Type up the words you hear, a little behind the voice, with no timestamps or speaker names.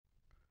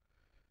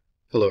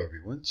Hello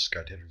everyone,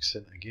 Scott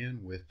Hendrickson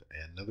again with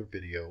another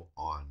video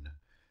on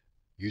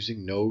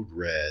using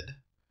Node-RED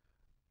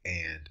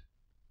and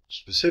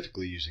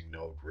specifically using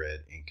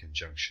Node-RED in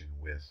conjunction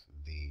with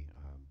the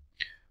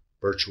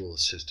virtual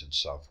assistant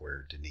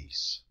software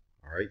Denise.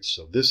 Alright,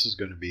 so this is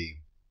going to be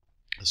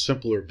a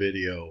simpler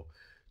video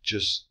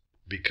just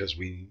because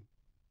we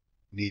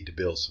need to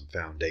build some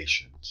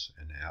foundations,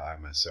 and I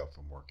myself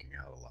am working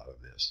out a lot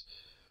of this.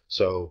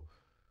 So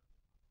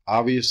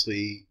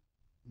obviously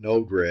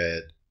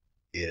Node-RED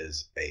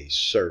is a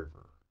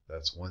server.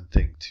 That's one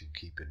thing to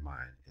keep in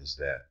mind, is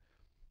that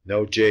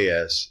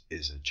Node.js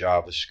is a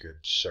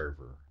JavaScript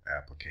server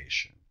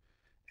application.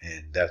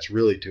 And that's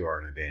really to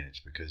our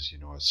advantage because,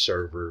 a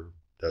server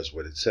does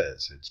what it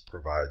says. It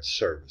provides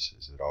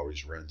services. It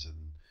always runs in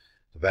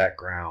the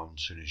background.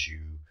 As soon as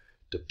you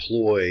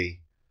deploy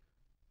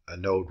a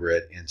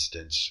Node-RED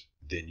instance,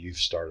 then you've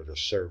started a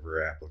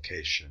server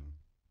application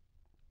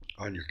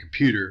on your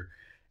computer,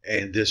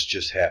 and this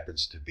just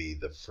happens to be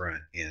the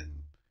front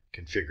end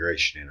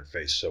configuration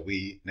interface. So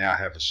we now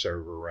have a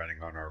server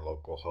running on our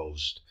local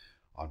host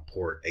on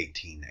port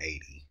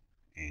 1880,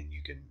 and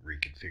you can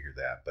reconfigure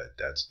that, but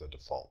that's the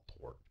default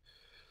port.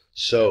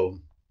 So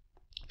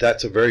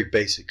that's a very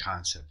basic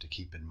concept to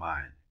keep in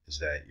mind, is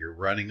that you're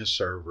running a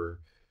server,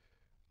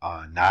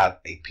 not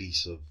a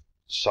piece of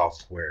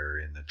software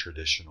in the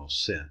traditional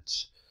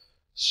sense.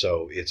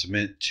 So it's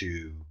meant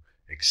to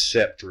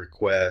accept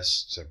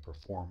requests and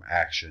perform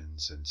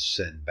actions and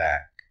send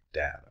back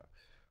data.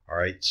 All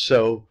right,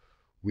 so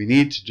we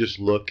need to just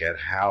look at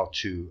how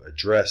to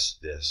address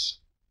this,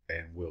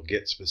 and we'll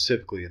get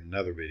specifically in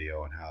another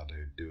video on how to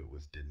do it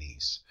with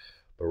Denise.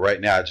 But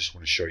right now I just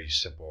want to show you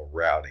simple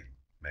routing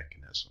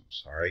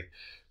mechanisms. All right,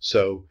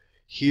 so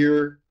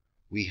here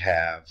we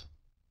have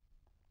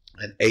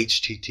an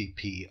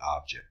HTTP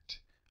object.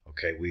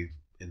 Okay,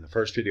 in the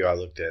first video I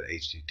looked at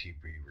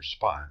HTTP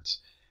response.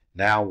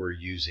 Now we're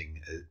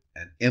using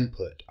an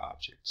input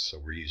object. So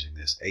we're using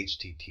this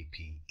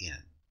HTTP in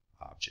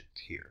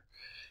object here.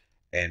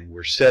 And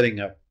we're setting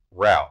up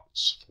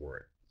routes for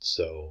it.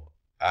 So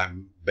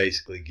I'm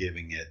basically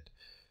giving it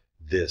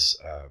this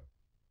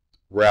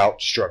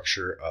route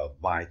structure of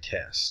my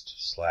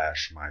test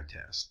 / my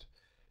test.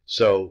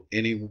 So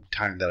any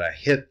time that I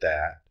hit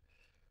that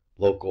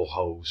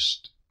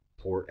localhost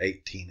port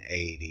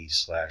 1880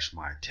 /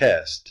 my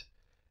test,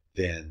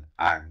 then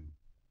I'm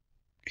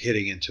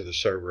hitting into the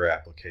server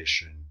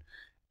application,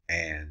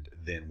 and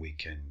then we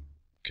can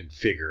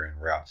configure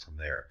and route from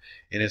there.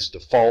 In its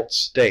default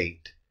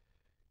state,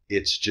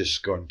 it's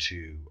just going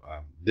to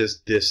this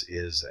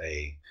is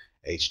a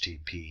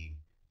HTTP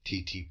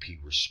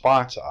TTP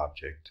response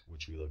object,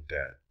 which we looked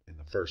at in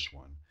the first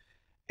one,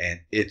 and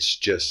it's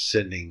just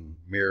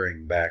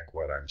mirroring back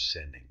what I'm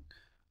sending.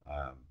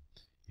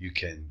 You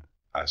can,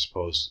 I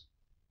suppose,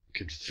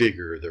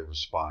 configure the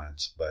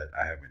response, but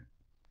I haven't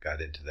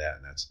got into that,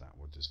 and that's not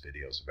what this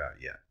video is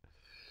about yet.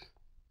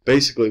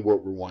 Basically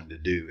what we're wanting to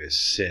do is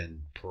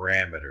send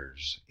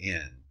parameters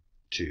in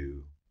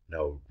to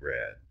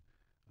Node-RED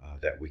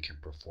that we can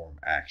perform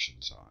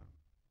actions on.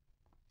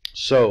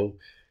 So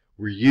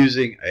we're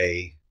using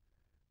a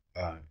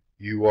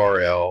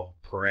URL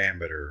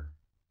parameter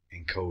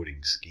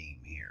encoding scheme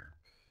here.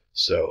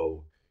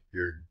 So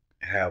you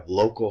have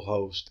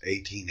localhost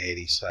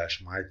 1880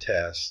 / my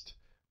test,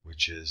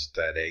 which is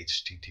that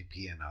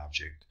HTTPN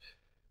object,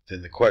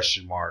 then the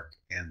question mark,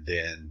 and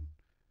then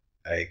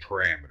a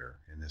parameter.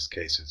 In this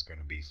case, it's going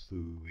to be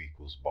foo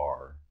equals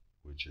bar,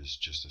 which is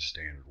just a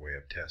standard way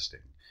of testing.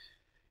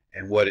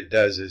 And what it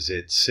does is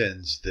it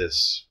sends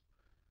this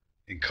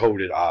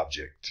encoded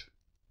object,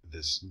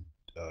 this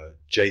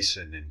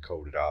JSON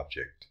encoded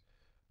object,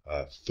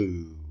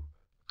 foo :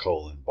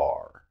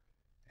 bar,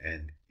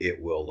 and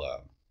it will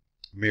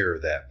mirror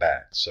that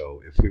back.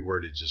 So if we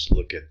were to just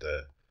look at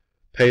the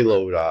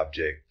payload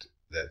object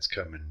that's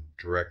coming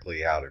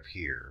directly out of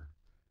here,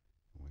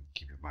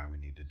 keep in mind we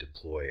need to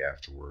deploy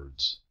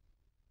afterwards.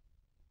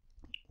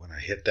 When I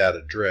hit that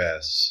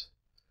address,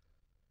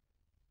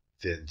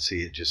 then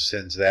see, it just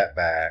sends that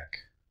back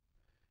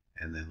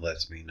and then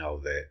lets me know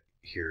that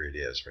here it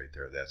is right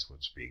there. That's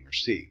what's being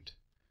received.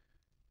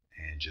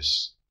 And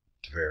just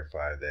to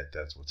verify that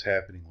that's what's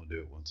happening, we'll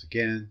do it once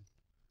again.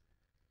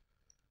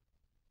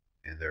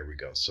 And there we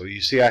go. So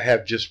you see I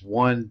have just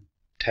one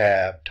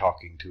tab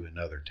talking to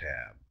another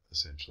tab.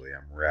 Essentially,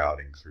 I'm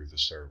routing through the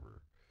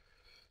server.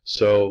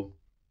 So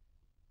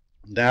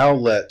now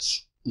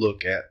let's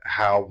look at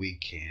how we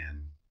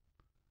can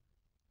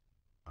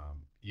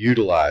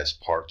utilize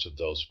parts of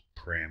those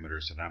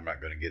parameters, and I'm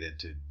not going to get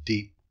into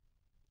deep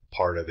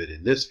part of it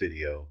in this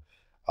video.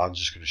 I'm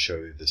just going to show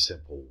you the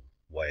simple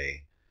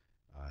way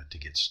to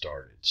get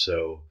started.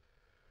 So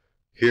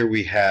here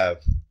we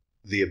have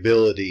the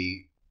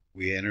ability,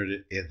 we entered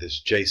it in this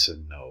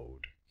JSON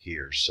node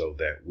here so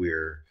that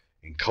we're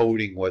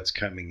encoding what's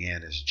coming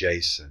in as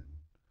JSON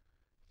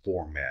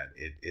format.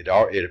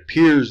 It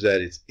appears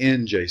that it's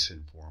in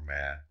JSON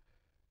format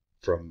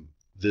from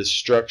this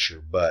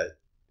structure, but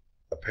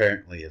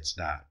apparently it's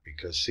not,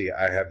 because see,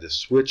 I have this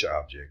switch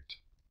object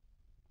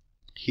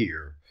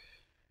here,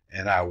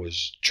 and I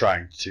was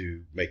trying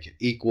to make it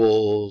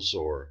equals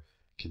or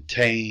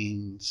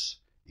contains,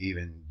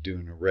 even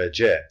doing a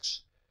regex,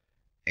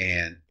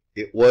 and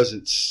it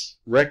wasn't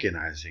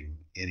recognizing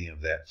any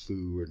of that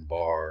foo and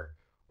bar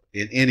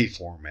in any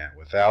format,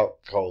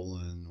 without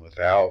colon,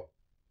 without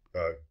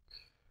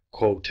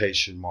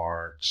quotation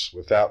marks,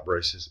 without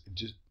braces,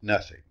 just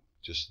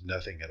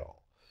nothing at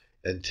all,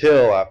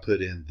 until I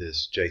put in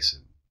this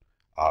JSON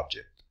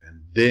object,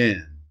 and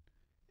then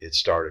it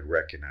started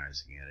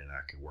recognizing it and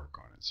I could work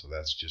on it. So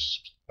that's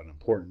just an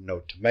important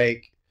note to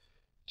make.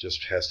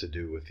 Just has to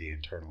do with the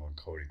internal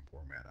encoding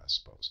format, I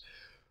suppose.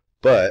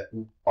 But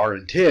our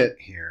intent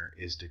here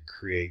is to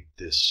create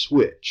this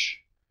switch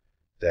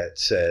that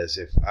says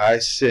if I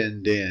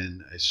send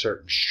in a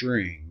certain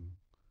string,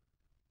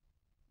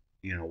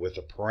 with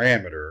a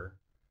parameter,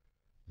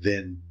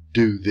 then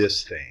do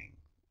this thing.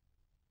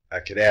 I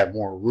could add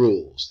more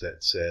rules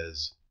that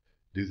says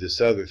do this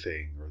other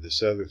thing or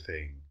this other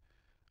thing.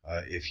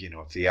 If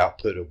the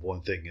output of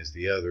one thing is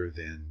the other,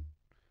 then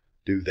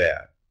do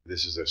that.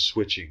 This is a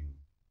switching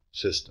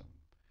system,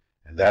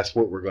 and that's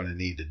what we're going to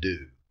need to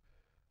do,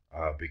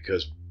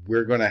 because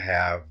we're going to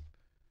have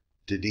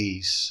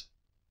Denise,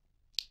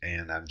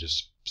 and I'm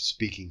just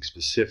speaking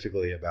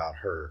specifically about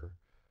her,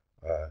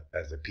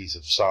 as a piece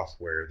of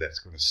software that's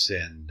going to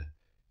send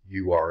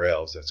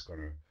URLs, that's going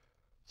to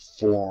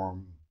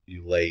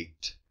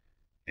formulate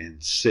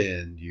and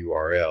send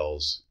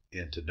URLs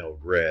into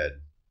Node-RED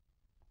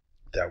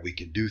that we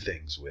can do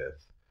things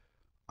with.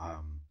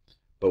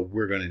 But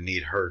we're going to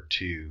need her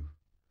to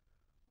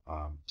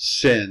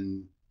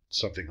send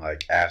something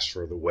like ask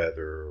for the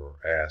weather or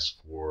ask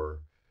for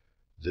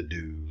the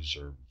news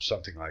or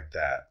something like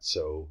that.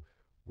 So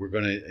we're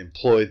going to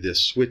employ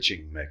this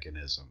switching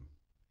mechanism,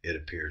 it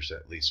appears,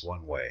 at least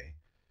one way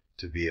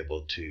to be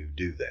able to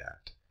do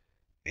that.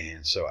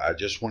 And so I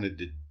just wanted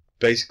to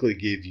basically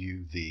give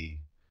you the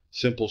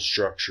simple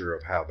structure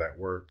of how that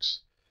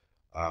works.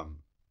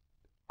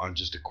 On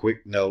just a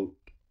quick note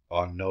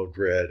on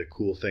Node-RED, a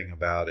cool thing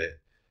about it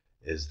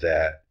is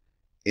that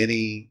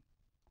any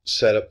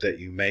setup that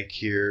you make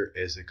here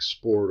is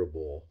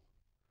exportable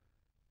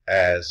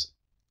as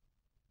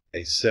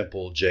a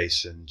simple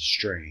JSON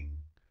string.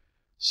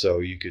 So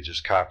you could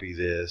just copy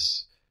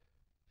this,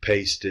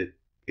 paste it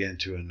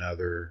into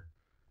another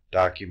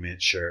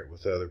document, share it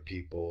with other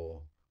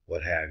people,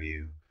 what have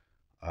you.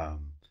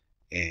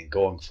 And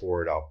going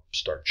forward, I'll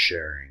start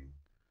sharing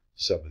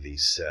some of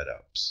these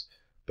setups.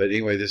 But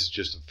anyway, this is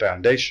just a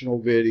foundational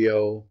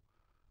video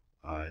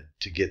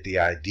to get the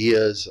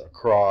ideas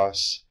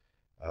across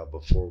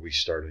before we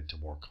start into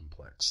more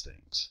complex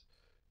things.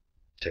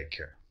 Take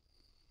care.